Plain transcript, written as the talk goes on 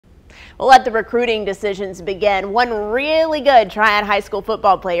We'll let the recruiting decisions begin. One really good Triad High School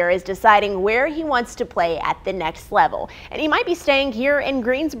football player is deciding where he wants to play at the next level. And he might be staying here in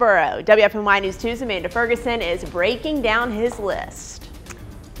Greensboro. WFMY News 2's Amanda Ferguson is breaking down his list.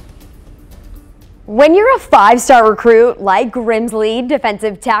 When you're a five-star recruit like Grimsley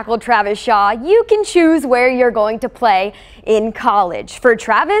defensive tackle Travis Shaw, you can choose where you're going to play in college. For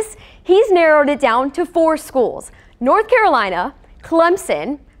Travis, he's narrowed it down to 4 schools: North Carolina,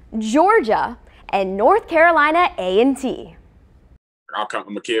 Clemson, Georgia, and North Carolina A&T.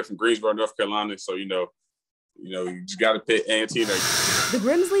 I'm a kid from Greensboro, North Carolina, so you just got to pick A&T there. The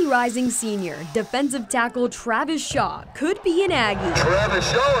Grimsley Rising senior defensive tackle Travis Shaw could be an Aggie.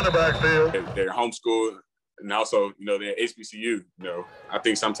 Travis Shaw in the backfield. They're homeschooled, and also they're HBCU. I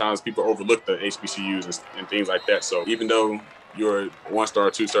think sometimes people overlook the HBCUs and things like that. So even though you're 1-star,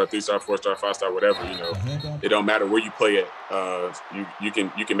 2-star, 3-star, 4-star, 5-star, whatever, it don't matter where you play at. You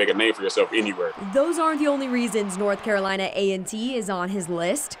can make a name for yourself anywhere. Those aren't the only reasons North Carolina A&T is on his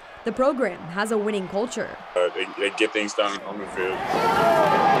list. The program has a winning culture. They get things done on the field.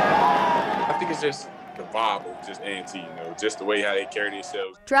 I think it's just the vibe of just A&T, just the way how they carry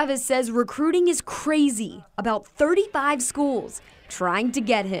themselves. Travis says recruiting is crazy. About 35 schools trying to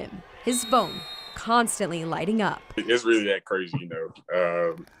get him. His phone constantly lighting up. It's really that crazy,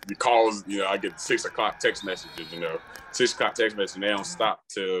 The calls, I get 6 o'clock text messages, 6 o'clock text messages, and they don't stop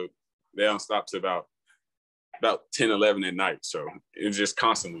till about 10, 11 at night. So it's just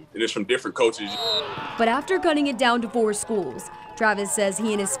constantly. And it's from different coaches. But after cutting it down to 4 schools, Travis says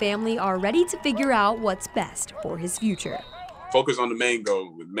he and his family are ready to figure out what's best for his future. Focus on the main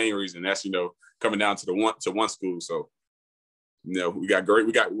goal, the main reason. That's, coming down to one school. So, we got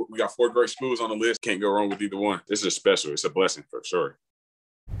 4 great schools on the list. Can't go wrong with either one. This is special. It's a blessing for sure.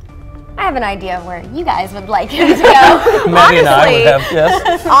 I have an idea of where you guys would like him to go. Honestly, and I would have,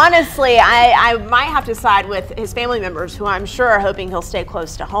 yes. Honestly, I might have to side with his family members, who I'm sure are hoping he'll stay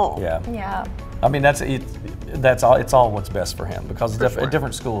close to home. Yeah. I mean, that's all. It's all what's best for him, because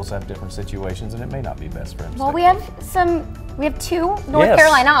different schools have different situations, and it may not be best for him. Well, we have 2 North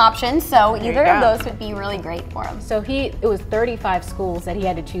Carolina options, so either of those would be really great for him. So it was 35 schools that he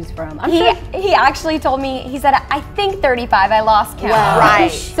had to choose from. He actually told me, he said, I think 35. I lost count. Wow.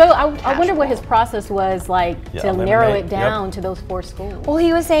 Right. So I wonder what his process was like to narrow it down to those 4 schools. Well,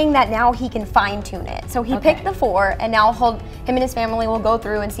 he was saying that now he can fine tune it. So he picked the 4, and now him and his family will go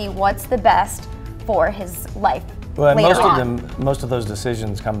through and see what's the best for his life. Well, most of those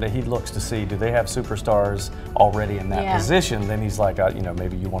decisions he looks to see, do they have superstars already in that position? Then he's like,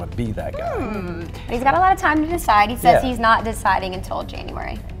 maybe you want to be that guy. He's got a lot of time to decide. He says he's not deciding until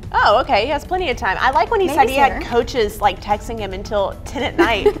January. Oh, okay. He has plenty of time. I like when he said he had coaches texting him until 10 at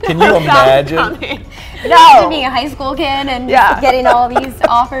night. Can you imagine? Being a high school kid and getting all these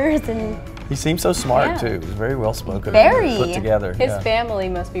offers. And he seems so smart too. He's very well spoken. Very Put together. His family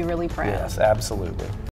must be really proud. Yes, absolutely.